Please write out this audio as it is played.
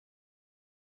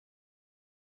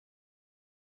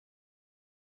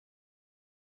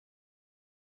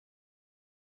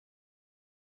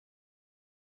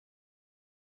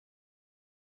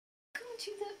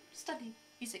to the study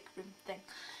music room thing.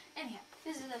 Anyhow,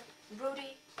 this is a Rode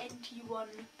NT1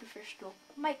 professional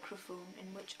microphone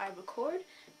in which I record.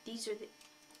 These are the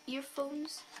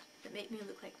earphones that make me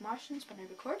look like Martians when I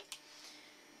record.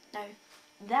 Now,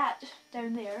 that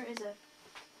down there is a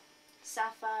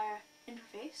sapphire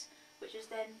interface, which is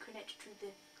then connected to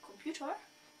the computer,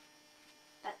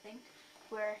 that thing,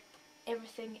 where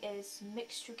everything is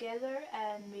mixed together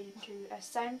and made into a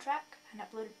soundtrack and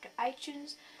uploaded to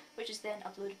iTunes, which is then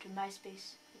uploaded to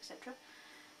MySpace, etc.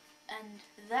 And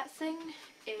that thing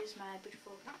is my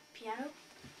beautiful piano,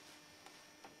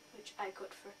 which I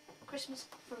got for Christmas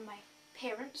from my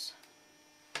parents.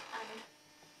 And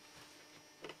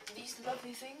these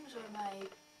lovely things are my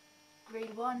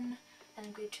grade 1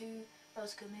 and grade 2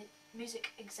 musical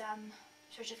music exam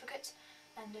certificates,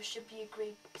 and there should be a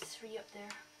grade 3 up there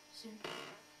soon,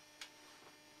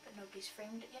 but nobody's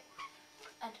framed it yet.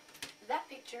 And that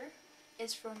picture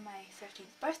is from my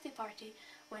 13th birthday party,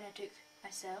 when I took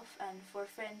myself and 4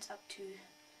 friends up to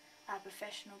a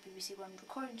professional BBC One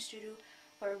recording studio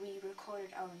where we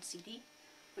recorded our own CD,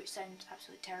 which sounds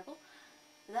absolutely terrible.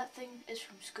 That thing is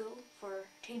from school for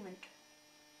attainment,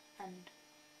 and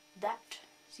that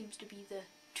seems to be the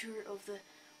tour of the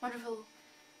wonderful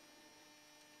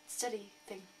study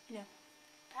thing, you know.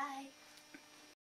 Bye!